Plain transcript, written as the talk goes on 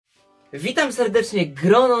Witam serdecznie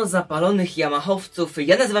grono zapalonych Yamahowców.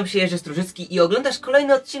 Ja nazywam się Jerzy Strużycki i oglądasz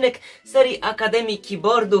kolejny odcinek serii Akademii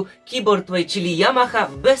Keyboardu KEYBOARDWAY, czyli Yamaha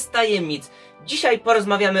bez tajemnic. Dzisiaj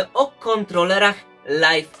porozmawiamy o kontrolerach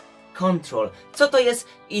Live Control. Co to jest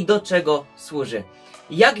i do czego służy?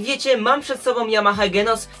 Jak wiecie, mam przed sobą Yamaha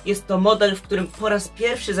Genos. Jest to model, w którym po raz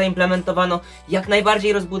pierwszy zaimplementowano jak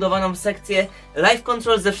najbardziej rozbudowaną sekcję Live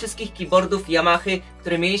Control ze wszystkich keyboardów Yamahy,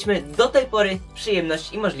 które mieliśmy do tej pory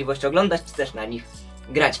przyjemność i możliwość oglądać, czy też na nich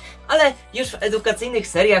grać. Ale już w edukacyjnych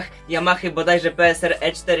seriach Yamahy, bodajże PSR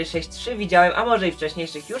E463 widziałem, a może i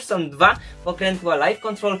wcześniejszych, już są dwa pokrętła Live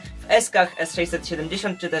Control w SK-ach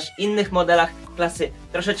S670 czy też innych modelach klasy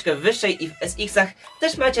troszeczkę wyższej i w SX-ach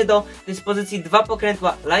też macie do dyspozycji dwa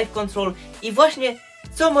pokrętła Live Control i właśnie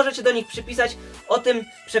co możecie do nich przypisać, o tym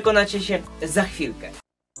przekonacie się za chwilkę.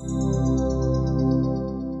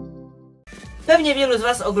 Pewnie wielu z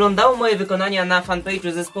Was oglądało moje wykonania na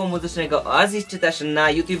fanpage'u zespołu muzycznego Oasis, czy też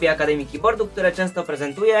na YouTubie Akademii Keyboardu, które często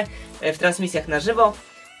prezentuję w transmisjach na żywo.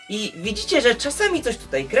 I widzicie, że czasami coś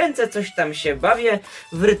tutaj kręcę, coś tam się bawię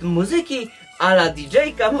w rytm muzyki, a la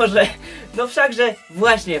DJ-ka może. No wszakże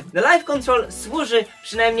właśnie, Live Control służy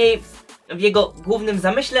przynajmniej w jego głównym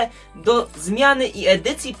zamyśle do zmiany i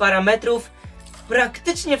edycji parametrów,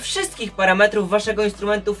 praktycznie wszystkich parametrów Waszego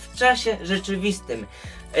instrumentu w czasie rzeczywistym.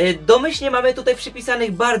 Domyślnie mamy tutaj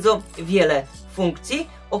przypisanych bardzo wiele funkcji,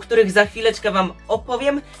 o których za chwileczkę Wam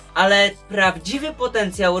opowiem, ale prawdziwy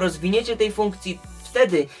potencjał rozwinięcie tej funkcji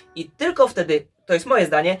wtedy i tylko wtedy, to jest moje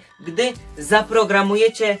zdanie, gdy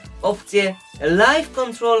zaprogramujecie opcję Live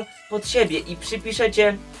Control pod siebie i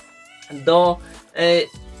przypiszecie do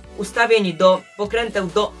ustawień, do pokręteł,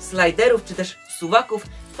 do sliderów czy też suwaków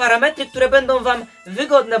parametry, które będą Wam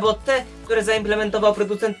wygodne, bo te, które zaimplementował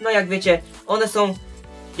producent, no jak wiecie, one są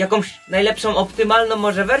jakąś najlepszą, optymalną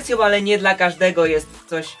może wersją, ale nie dla każdego jest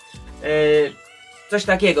coś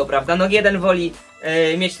takiego, prawda? No jeden woli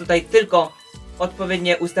mieć tutaj tylko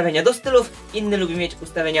odpowiednie ustawienia do stylów, inny lubi mieć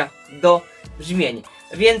ustawienia do brzmień.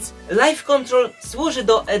 Więc Live Control służy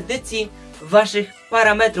do edycji Waszych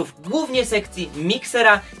parametrów, głównie sekcji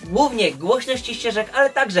miksera, głównie głośności ścieżek, ale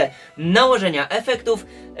także nałożenia efektów,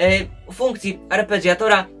 funkcji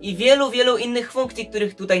arpeggiatora i wielu innych funkcji,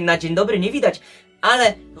 których tutaj na dzień dobry nie widać,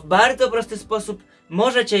 ale w bardzo prosty sposób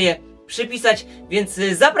możecie je przypisać, więc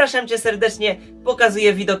zapraszam Cię serdecznie,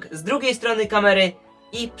 pokazuję widok z drugiej strony kamery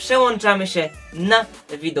i przełączamy się na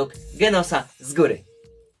widok Genosa z góry.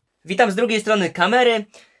 Witam z drugiej strony kamery.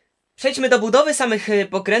 Przejdźmy do budowy samych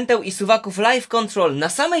pokręteł i suwaków Live Control. Na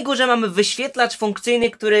samej górze mamy wyświetlacz funkcyjny,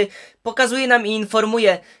 który pokazuje nam i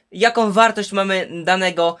informuje, jaką wartość mamy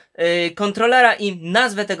danego kontrolera i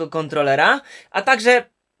nazwę tego kontrolera, a także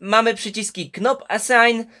mamy przyciski Knop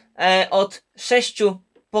Assign od 6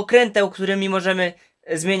 pokręteł, którymi możemy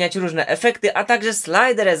zmieniać różne efekty, a także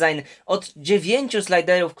Slider Assign od 9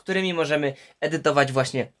 sliderów, którymi możemy edytować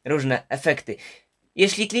właśnie różne efekty.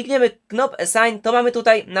 Jeśli klikniemy Knop Assign, to mamy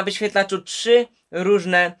tutaj na wyświetlaczu 3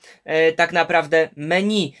 różne tak naprawdę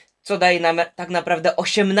menu, co daje nam tak naprawdę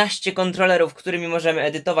 18 kontrolerów, którymi możemy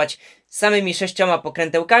edytować samymi 6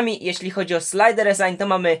 pokrętełkami. Jeśli chodzi o Slider Assign, to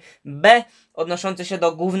mamy B odnoszące się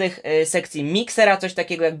do głównych sekcji miksera, coś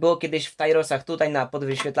takiego jak było kiedyś w Tyrosach tutaj pod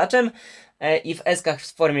wyświetlaczem i w S-kach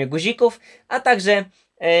w formie guzików, a także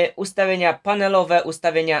ustawienia panelowe,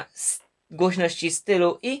 ustawienia głośności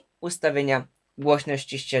stylu i ustawienia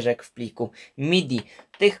głośności ścieżek w pliku MIDI.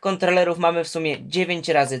 Tych kontrolerów mamy w sumie 9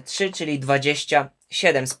 razy 3, czyli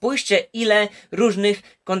 27. Spójrzcie, ile różnych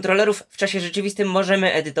kontrolerów w czasie rzeczywistym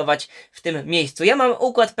możemy edytować w tym miejscu. Ja mam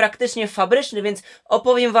układ praktycznie fabryczny, więc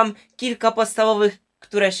opowiem Wam kilka podstawowych,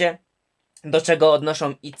 które się do czego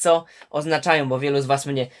odnoszą i co oznaczają, bo wielu z Was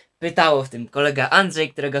mnie pytało, w tym kolega Andrzej,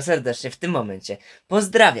 którego serdecznie w tym momencie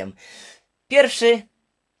pozdrawiam. Pierwszy,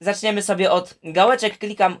 zaczniemy sobie od gałeczek,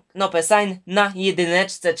 klikam Knop Assign na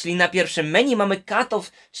jedyneczce, czyli na pierwszym menu mamy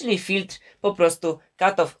cutoff, czyli filtr, po prostu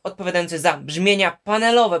cutoff odpowiadający za brzmienia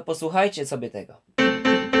panelowe. Posłuchajcie sobie tego.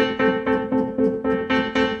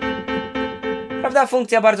 Prawda,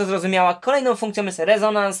 funkcja bardzo zrozumiała. Kolejną funkcją jest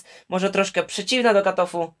rezonans, może troszkę przeciwna do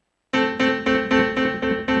cutoffu.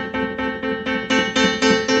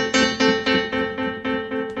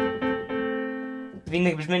 W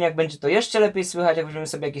innych brzmieniach będzie to jeszcze lepiej słychać, jak weźmiemy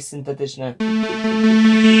sobie jakieś syntetyczne.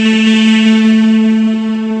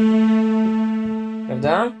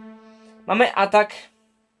 Prawda? Mamy atak.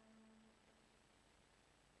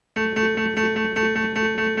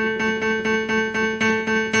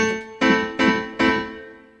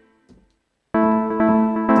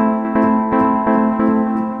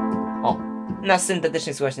 O, nas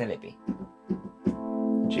syntetycznie słychać najlepiej.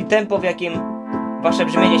 Czyli tempo, w jakim wasze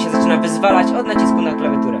brzmienie się zaczyna wyzwalać od nacisku na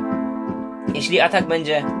klawiaturę. Jeśli atak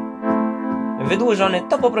będzie wydłużony,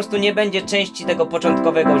 to po prostu nie będzie części tego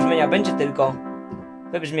początkowego brzmienia, będzie tylko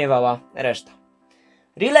wybrzmiewała reszta.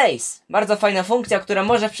 Relays. Bardzo fajna funkcja, która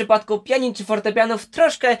może w przypadku pianin czy fortepianów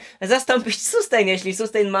troszkę zastąpić sustain. Jeśli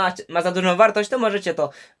sustain ma za dużą wartość, to możecie to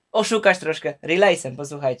oszukać troszkę relaysem.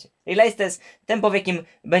 Posłuchajcie. Relays to jest tempo, w jakim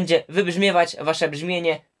będzie wybrzmiewać wasze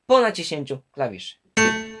brzmienie po naciśnięciu klawiszy.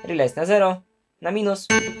 Relays na 0, na minus.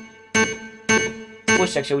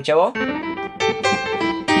 Spójrzcie, jak się ucięło.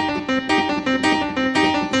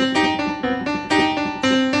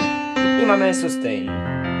 I mamy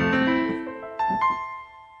sustain.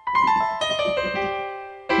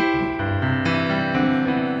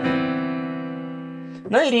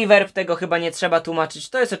 No i reverb, tego chyba nie trzeba tłumaczyć,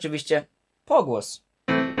 to jest oczywiście pogłos.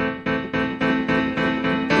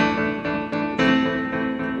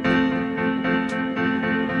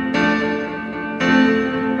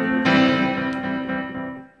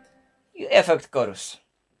 I efekt chorus.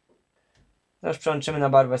 Już przełączymy na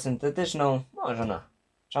barwę syntetyczną, może na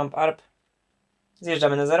jump arp.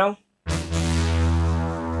 Zjeżdżamy na 0.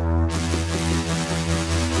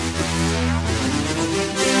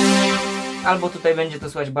 Albo tutaj będzie to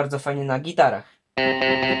słychać bardzo fajnie na gitarach.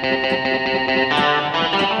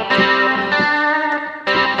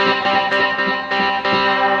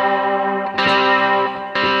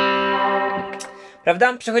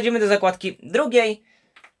 Prawda? Przechodzimy do zakładki drugiej.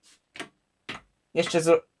 Jeszcze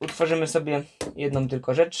utworzymy sobie jedną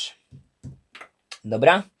tylko rzecz.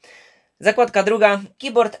 Dobra. Zakładka druga.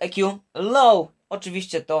 Keyboard EQ Low.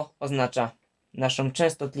 Oczywiście to oznacza naszą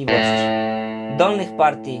częstotliwość dolnych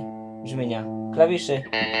partii brzmienia klawiszy,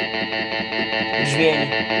 brzmień.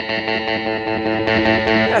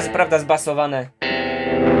 Teraz prawda zbasowane,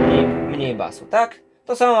 mniej basu, tak?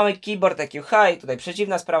 To samo mamy keyboard EQ High, tutaj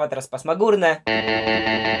przeciwna sprawa, teraz pasma górne.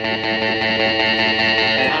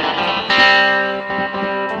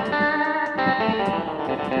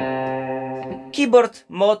 Keyboard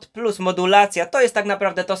mod plus modulacja, to jest tak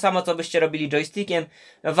naprawdę to samo, co byście robili joystickiem.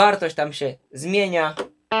 Wartość tam się zmienia.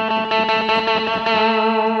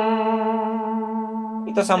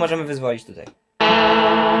 I to samo możemy wyzwolić tutaj.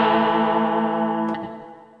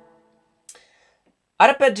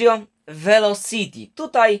 Arpeggio Velocity.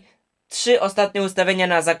 Tutaj 3 ostatnie ustawienia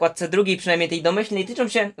na zakładce drugiej, przynajmniej tej domyślnej, tyczą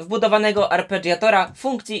się wbudowanego arpeggiatora,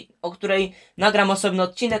 funkcji, o której nagram osobny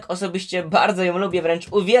odcinek. Osobiście bardzo ją lubię, wręcz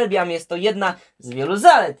uwielbiam. Jest to jedna z wielu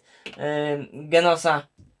zalet Genosa,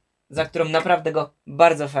 za którą naprawdę go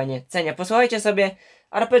bardzo fajnie cenię. Posłuchajcie sobie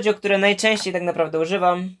arpeggio, które najczęściej tak naprawdę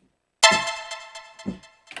używam.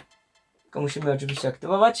 Tylko musimy oczywiście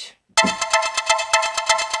aktywować.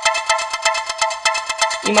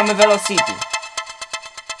 I mamy Velocity.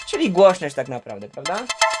 Czyli głośność tak naprawdę, prawda?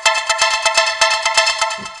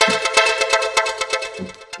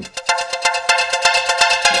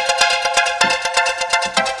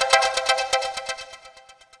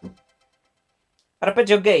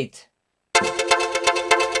 Arpeggio Gate.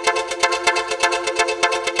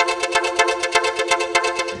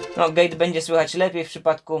 No, gate będzie słychać lepiej w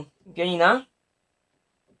przypadku pianina.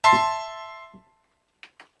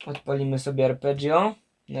 Odpalimy sobie arpeggio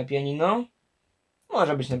na pianino.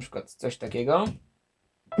 Może być na przykład coś takiego.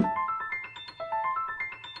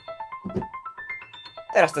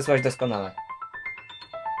 Teraz to słychać doskonale.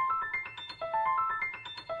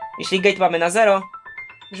 Jeśli gate mamy na 0,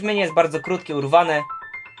 brzmienie jest bardzo krótkie, urwane,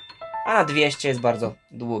 a na 200 jest bardzo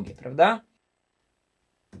długie, prawda?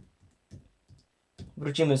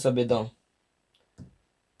 Wrócimy sobie do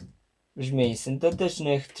brzmień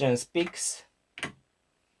syntetycznych, Trance Peaks,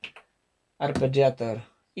 arpeggiator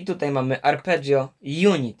i tutaj mamy arpeggio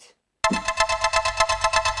unit.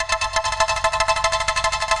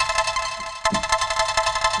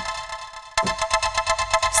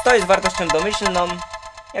 To jest wartością domyślną.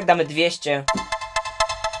 Jak damy 200,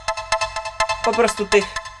 po prostu tych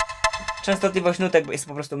częstotliwość nutek jest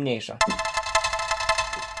po prostu mniejsza.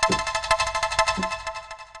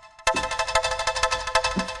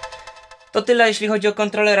 To tyle, jeśli chodzi o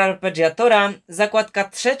kontroler arpeggiatora. Zakładka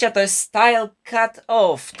trzecia to jest Style Cut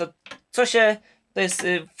Off. To jest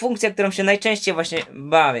funkcja, którą się najczęściej właśnie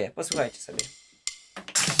bawię. Posłuchajcie sobie.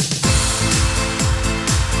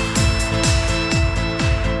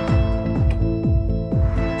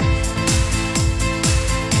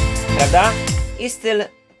 Prawda? I styl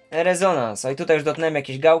rezonans. O, i tutaj już dotknąłem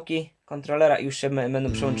jakieś gałki kontrolera i już się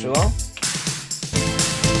menu przełączyło.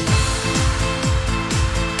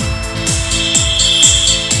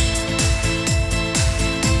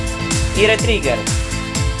 I retrigger.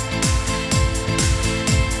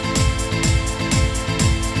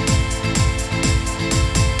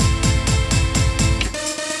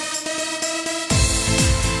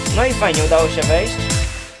 No i fajnie, udało się wejść.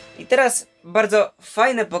 I teraz bardzo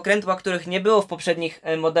fajne pokrętła, których nie było w poprzednich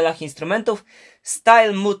modelach instrumentów.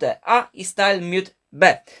 Style Mute A i Style Mute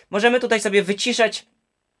B. Możemy tutaj sobie wyciszać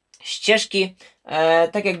ścieżki,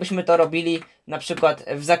 tak jakbyśmy to robili na przykład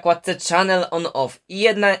w zakładce Channel On Off. I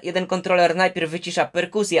jeden kontroler najpierw wycisza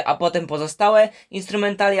perkusję, a potem pozostałe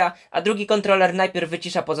instrumentalia, a drugi kontroler najpierw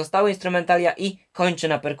wycisza pozostałe instrumentalia i kończy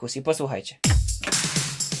na perkusji. Posłuchajcie.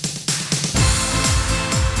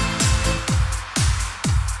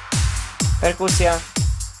 Perkusja,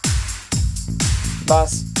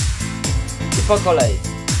 bas i po kolei.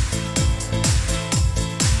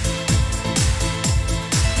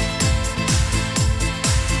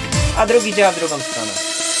 A drugi działa w drugą stronę.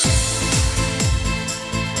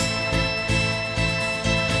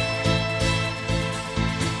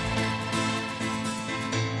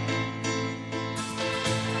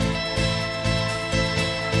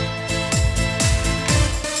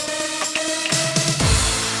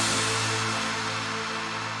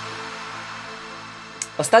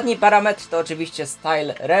 Ostatni parametr to oczywiście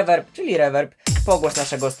Style Reverb, czyli reverb, pogłos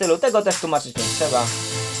naszego stylu. Tego też tłumaczyć nie trzeba.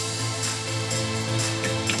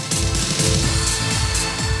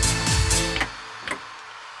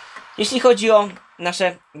 Jeśli chodzi o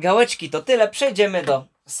nasze gałeczki, to tyle. Przejdziemy do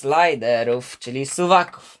sliderów, czyli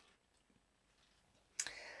suwaków.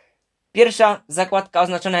 Pierwsza zakładka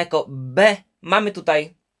oznaczona jako B. Mamy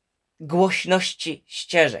tutaj głośności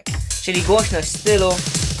ścieżek, czyli głośność stylu,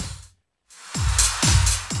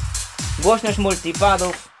 głośność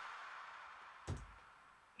multipadów.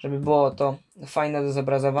 Żeby było to fajne do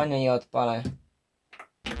zobrazowania, nie odpalę.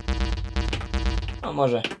 No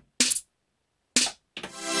może.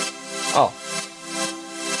 O!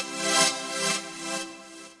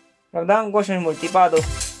 Prawda? Głośność multipadów.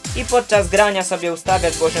 I podczas grania sobie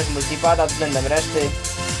ustawiać głośność multipada względem reszty.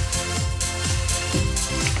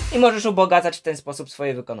 I możesz ubogacać w ten sposób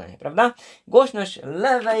swoje wykonanie, prawda? Głośność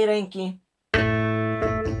lewej ręki.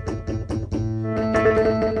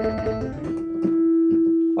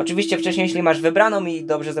 Oczywiście wcześniej, jeśli masz wybraną i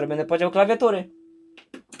dobrze zrobiony podział klawiatury,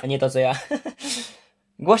 a nie to co ja.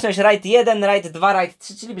 Głośność RIDE 1, RIDE 2, RIDE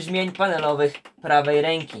 3, czyli brzmień panelowych prawej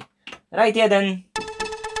ręki. RIDE 1,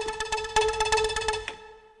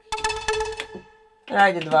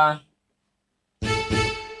 RIDE 2,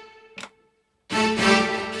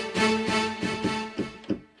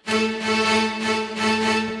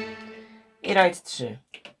 i RIDE 3.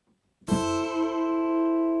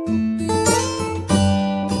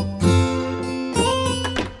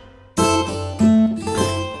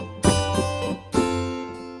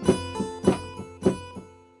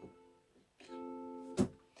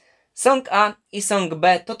 Song A i Song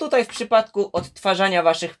B to tutaj w przypadku odtwarzania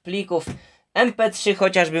waszych plików MP3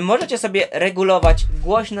 chociażby możecie sobie regulować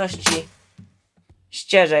głośności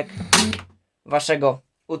ścieżek waszego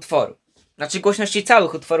utworu. Znaczy głośności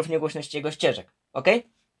całych utworów, nie głośności jego ścieżek. Ok?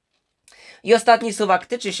 I ostatni suwak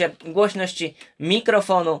tyczy się głośności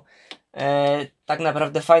mikrofonu. Tak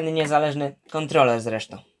naprawdę fajny, niezależny kontroler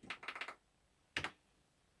zresztą.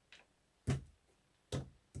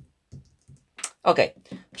 Ok,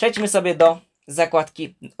 przejdźmy sobie do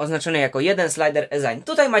zakładki oznaczonej jako jeden slider assign.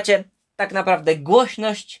 Tutaj macie tak naprawdę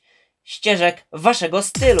głośność ścieżek waszego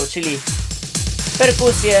stylu, czyli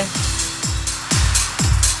perkusję,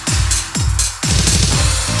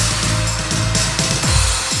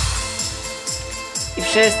 i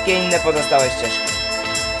wszystkie inne pozostałe ścieżki.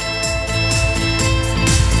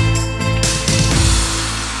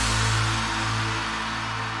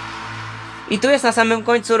 I tu jest na samym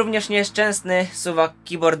końcu również nieszczęsny suwak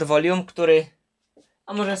Keyboard Volume, który...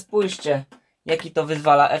 A może spójrzcie, jaki to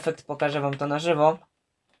wyzwala efekt, pokażę wam to na żywo.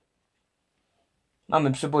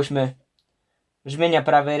 Mamy, przypuśćmy, brzmienia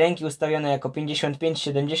prawej ręki ustawione jako 55,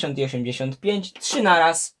 70 i 85, 3 na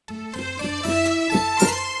raz.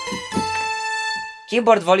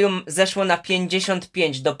 Keyboard Volume zeszło na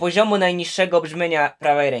 55, do poziomu najniższego brzmienia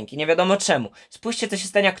prawej ręki. Nie wiadomo czemu. Spójrzcie, co się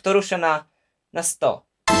stanie, jak to ruszę na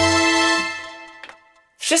 100.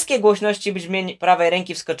 Wszystkie głośności brzmień prawej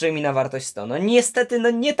ręki wskoczyły mi na wartość 100. No niestety, no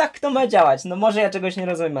nie tak to ma działać. No może ja czegoś nie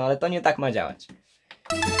rozumiem, ale to nie tak ma działać.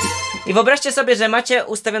 I wyobraźcie sobie, że macie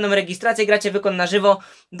ustawioną rejestrację, gracie wykon na żywo,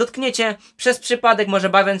 dotkniecie przez przypadek, może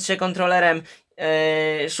bawiąc się kontrolerem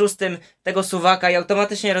szóstym tego suwaka i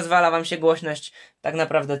automatycznie rozwala wam się głośność tak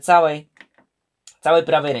naprawdę całej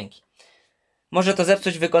prawej ręki. Może to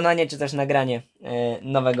zepsuć wykonanie, czy też nagranie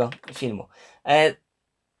nowego filmu.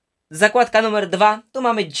 Zakładka numer 2, tu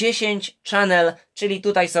mamy 10 channel, czyli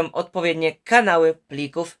tutaj są odpowiednie kanały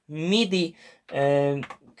plików MIDI,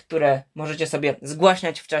 które możecie sobie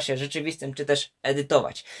zgłaśniać w czasie rzeczywistym, czy też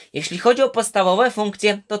edytować. Jeśli chodzi o podstawowe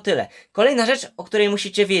funkcje, to tyle. Kolejna rzecz, o której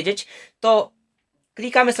musicie wiedzieć, to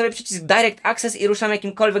klikamy sobie przycisk Direct Access i ruszamy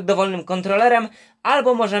jakimkolwiek dowolnym kontrolerem,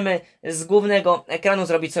 albo możemy z głównego ekranu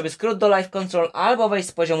zrobić sobie skrót do Live Control, albo wejść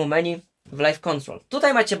z poziomu menu w Live Control.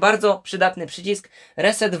 Tutaj macie bardzo przydatny przycisk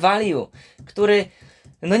Reset Value, który,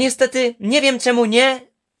 no niestety, nie wiem czemu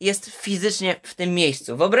nie jest fizycznie w tym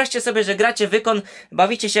miejscu. Wyobraźcie sobie, że gracie wykon,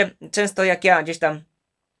 bawicie się często jak ja gdzieś tam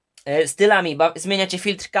stylami, zmieniacie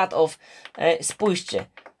filtr cut-off, spójrzcie,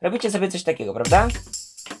 robicie sobie coś takiego, prawda?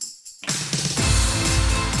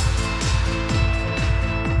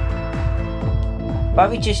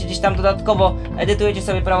 Bawicie się gdzieś tam dodatkowo, edytujecie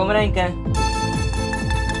sobie prawą rękę,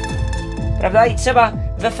 prawda? I trzeba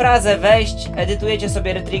we frazę wejść, edytujecie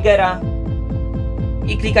sobie retriggera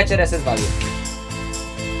i klikacie Reset Value.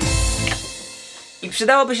 I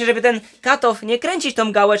przydałoby się, żeby ten cut-off nie kręcić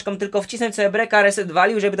tą gałeczką, tylko wcisnąć sobie breka Reset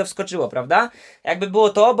Value, żeby to wskoczyło, prawda? Jakby było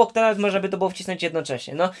to obok, to nawet może by to było wcisnąć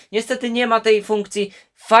jednocześnie. No, niestety nie ma tej funkcji.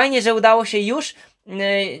 Fajnie, że udało się już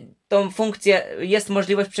tą funkcję, jest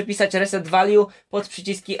możliwość przepisać Reset Value pod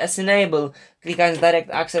przyciski S-Enable. Klikając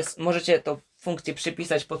Direct Access możecie tą funkcję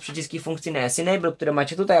przypisać pod przyciski funkcyjne S-Enable, które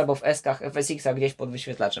macie tutaj albo w FSX-a gdzieś pod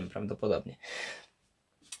wyświetlaczem prawdopodobnie.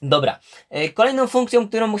 Dobra, kolejną funkcją,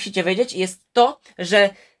 którą musicie wiedzieć, jest to, że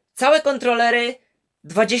całe kontrolery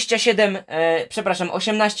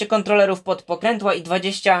 18 kontrolerów pod pokrętła i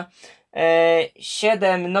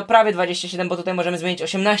 27, no prawie 27, bo tutaj możemy zmienić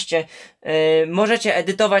 18, możecie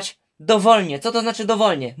edytować dowolnie. Co to znaczy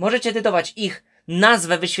dowolnie? Możecie edytować ich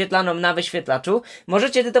nazwę wyświetlaną na wyświetlaczu,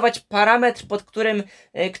 możecie edytować parametr, pod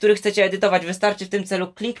który chcecie edytować. Wystarczy w tym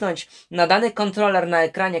celu kliknąć na dany kontroler na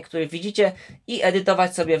ekranie, który widzicie i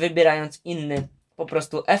edytować sobie, wybierając inny po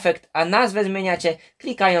prostu efekt, a nazwę zmieniacie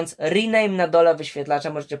klikając Rename na dole wyświetlacza.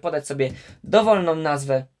 Możecie podać sobie dowolną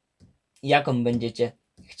nazwę, jaką będziecie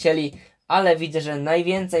chcieli, ale widzę, że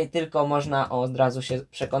najwięcej tylko można, od razu się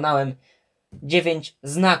przekonałem, 9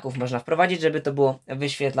 znaków można wprowadzić, żeby to było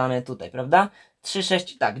wyświetlane tutaj, prawda? 3,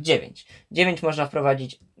 6, tak, 9. 9 można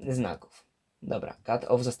wprowadzić znaków. Dobra, cut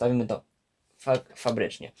off, zostawimy to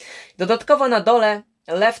fabrycznie. Dodatkowo na dole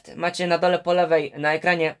left macie na dole po lewej na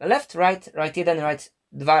ekranie left, right, right 1, right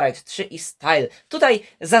 2, right 3 i style. Tutaj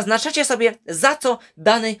zaznaczacie sobie, za co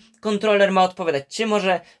dany kontroler ma odpowiadać. Czy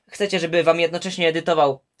może chcecie, żeby wam jednocześnie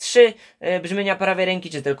edytował 3 brzmienia prawej ręki,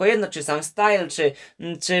 czy tylko jedno, czy sam style,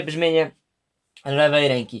 czy brzmienie lewej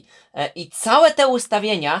ręki. I całe te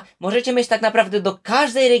ustawienia możecie mieć tak naprawdę do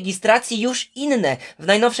każdej rejestracji już inne. W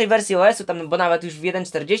najnowszej wersji OS-u, tam, bo nawet już w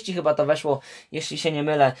 1.40 chyba to weszło, jeśli się nie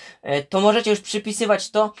mylę, to możecie już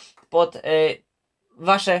przypisywać to pod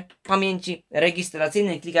wasze pamięci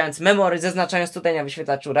rejestracyjne, klikając memory, zaznaczając tutaj na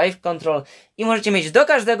wyświetlaczu Live Control i możecie mieć do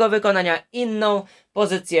każdego wykonania inną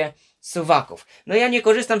pozycję suwaków. No ja nie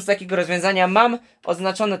korzystam z takiego rozwiązania, mam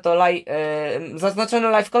oznaczone to zaznaczone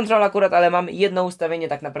Live Control akurat, ale mam jedno ustawienie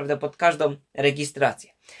tak naprawdę pod każdą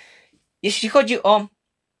rejestrację. Jeśli chodzi o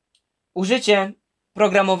użycie,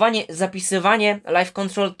 programowanie, zapisywanie Live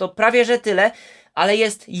Control, to prawie że tyle, ale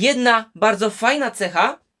jest jedna bardzo fajna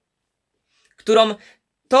cecha, którą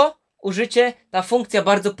to użycie, ta funkcja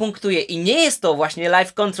bardzo punktuje i nie jest to właśnie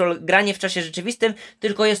Live Control, granie w czasie rzeczywistym,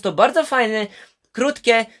 tylko jest to bardzo fajny,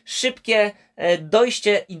 krótkie, szybkie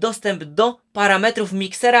dojście i dostęp do parametrów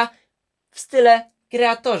miksera w style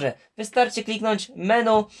kreatorze. Wystarczy kliknąć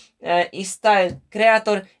menu i style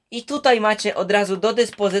kreator i tutaj macie od razu do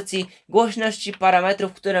dyspozycji głośności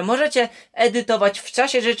parametrów, które możecie edytować w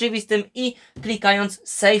czasie rzeczywistym i klikając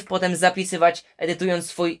save potem zapisywać, edytując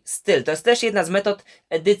swój styl. To jest też jedna z metod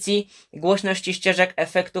edycji głośności ścieżek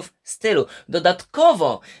efektów stylu.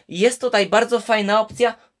 Dodatkowo jest tutaj bardzo fajna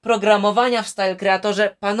opcja programowania w Style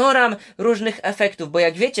Creatorze panoram różnych efektów, bo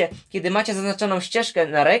jak wiecie, kiedy macie zaznaczoną ścieżkę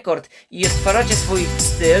na rekord i stwarzacie swój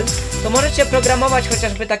styl, to możecie programować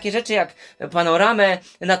chociażby takie rzeczy jak panoramę,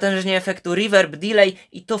 natężenie efektu reverb, delay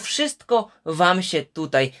i to wszystko wam się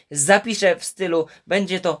tutaj zapisze w stylu.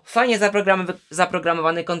 Będzie to fajnie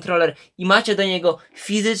zaprogramowany kontroler i macie do niego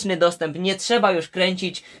fizyczny dostęp. Nie trzeba już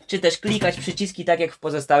kręcić, czy też klikać przyciski tak jak w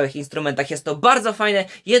pozostałych instrumentach. Jest to bardzo fajne,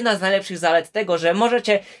 jedna z najlepszych zalet tego, że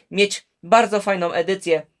możecie mieć bardzo fajną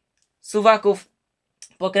edycję suwaków,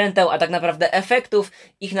 pokręteł, a tak naprawdę efektów,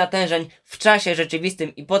 ich natężeń w czasie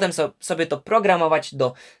rzeczywistym i potem sobie to programować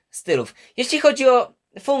do stylów. Jeśli chodzi o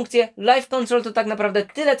funkcję Live Control, to tak naprawdę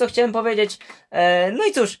tyle, co chciałem powiedzieć. No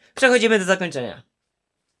i cóż, przechodzimy do zakończenia.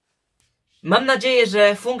 Mam nadzieję,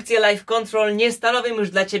 że funkcje Live Control nie stanowią już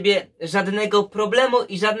dla Ciebie żadnego problemu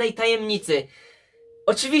i żadnej tajemnicy.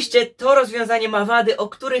 Oczywiście to rozwiązanie ma wady, o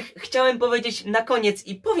których chciałem powiedzieć na koniec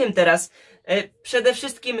i powiem teraz. Przede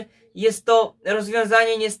wszystkim jest to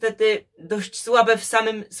rozwiązanie niestety dość słabe w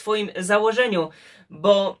samym swoim założeniu,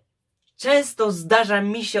 bo często zdarza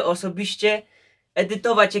mi się osobiście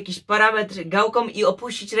edytować jakiś parametr gałką i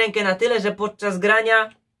opuścić rękę na tyle, że podczas grania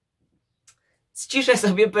ściszę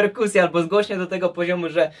sobie perkusję albo zgłośnię do tego poziomu,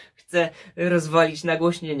 że chcę rozwalić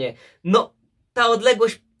nagłośnienie. No, ta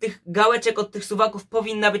odległość tych gałeczek od tych suwaków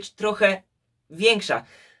powinna być trochę większa.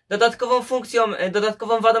 Dodatkową funkcją,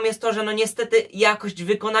 dodatkową wadą jest to, że no niestety jakość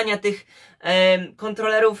wykonania tych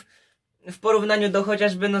kontrolerów w porównaniu do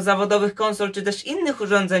chociażby no zawodowych konsol, czy też innych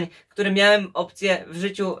urządzeń, które miałem opcję w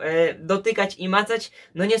życiu dotykać i macać,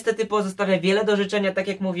 no niestety pozostawia wiele do życzenia, tak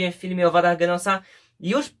jak mówiłem w filmie o wadach Genosa.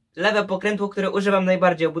 Już lewe pokrętło, które używam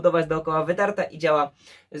najbardziej, obudowa jest dookoła wytarta i działa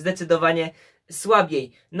zdecydowanie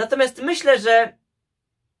słabiej. Natomiast myślę, że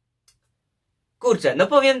kurczę, no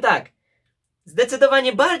powiem tak,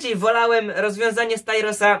 zdecydowanie bardziej wolałem rozwiązanie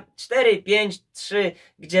Styrosa 4, 5, 3,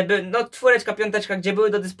 gdzie by, no 4, 5, gdzie były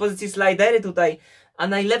do dyspozycji slidery tutaj, a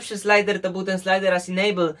najlepszy slider to był ten slider as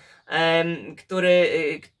enable,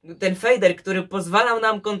 ten fader, który pozwalał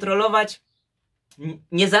nam kontrolować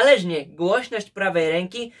niezależnie głośność prawej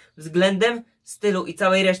ręki względem stylu i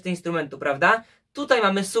całej reszty instrumentu, prawda? Tutaj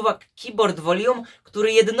mamy suwak Keyboard Volume,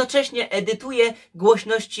 który jednocześnie edytuje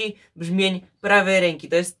głośności brzmień prawej ręki.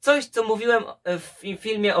 To jest coś, co mówiłem w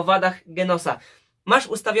filmie o wadach Genosa. Masz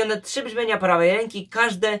ustawione 3 brzmienia prawej ręki,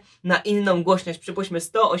 każde na inną głośność. Przypuśćmy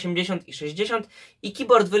 100, 80 i 60 i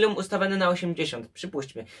Keyboard Volume ustawiony na 80.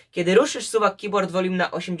 Przypuśćmy. Kiedy ruszysz suwak Keyboard Volume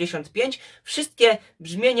na 85, wszystkie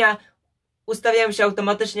brzmienia ustawiają się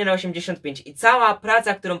automatycznie na 85 i cała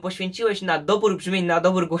praca, którą poświęciłeś na dobór brzmień, na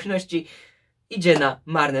dobór głośności, idzie na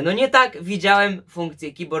marne. No nie tak widziałem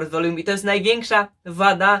funkcję Keyboard Volume i to jest największa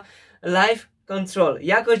wada Live Control.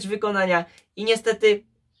 Jakość wykonania i niestety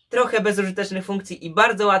trochę bezużytecznych funkcji i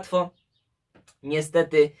bardzo łatwo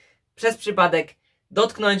niestety przez przypadek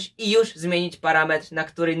dotknąć i już zmienić parametr, na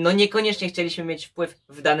który no niekoniecznie chcieliśmy mieć wpływ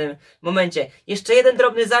w danym momencie. Jeszcze jeden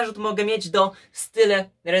drobny zarzut mogę mieć do style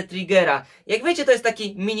retriggera. Jak wiecie, to jest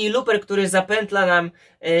taki mini looper, który zapętla nam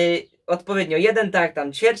odpowiednio jeden takt,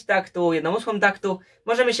 tam ćwierć taktu, 1/8 taktu.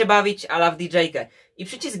 Możemy się bawić a la w DJ-kę. I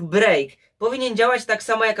przycisk break powinien działać tak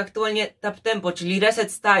samo jak aktualnie tap tempo, czyli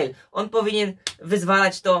reset style. On powinien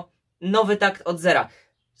wyzwalać to nowy takt od zera.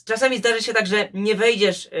 Czasami zdarzy się tak, że nie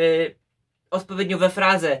wejdziesz odpowiednio we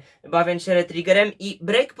frazę, bawiąc się retriggerem i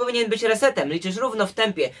break powinien być resetem. Liczysz równo w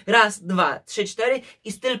tempie. 1, 2, 3, 4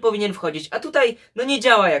 i styl powinien wchodzić. A tutaj no nie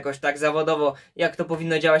działa jakoś tak zawodowo, jak to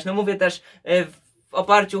powinno działać. No mówię też w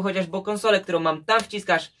oparciu chociażby o konsolę, którą mam. Tam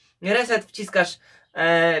wciskasz reset, wciskasz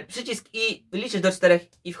przycisk i liczysz do 4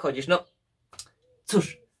 i wchodzisz. No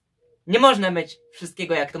cóż, nie można mieć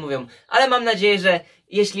wszystkiego, jak to mówią. Ale mam nadzieję, że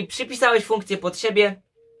jeśli przypisałeś funkcję pod siebie,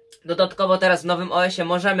 dodatkowo teraz w nowym OS-ie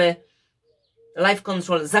możemy Live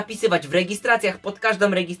Control zapisywać w rejestracjach. Pod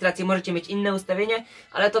każdą rejestrację możecie mieć inne ustawienie,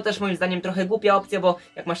 ale to też moim zdaniem trochę głupia opcja, bo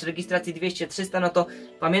jak masz rejestrację 200-300, no to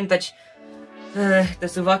pamiętać te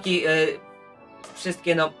suwaki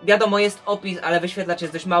wszystkie, no wiadomo jest opis, ale wyświetlacz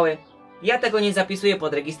jest dość mały. Ja tego nie zapisuję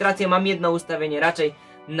pod rejestrację, mam jedno ustawienie raczej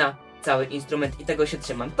na cały instrument i tego się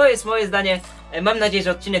trzymam. To jest moje zdanie. Mam nadzieję,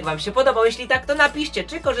 że odcinek Wam się podobał. Jeśli tak, to napiszcie,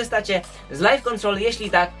 czy korzystacie z Live Control. Jeśli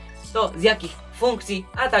tak, to z jakich funkcji,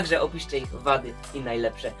 a także opiszcie ich wady i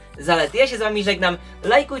najlepsze zalety. Ja się z Wami żegnam.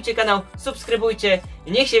 Lajkujcie kanał, subskrybujcie.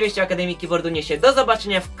 Niech się wieści Akademii Keyboardu niesie. Do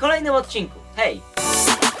zobaczenia w kolejnym odcinku. Hej!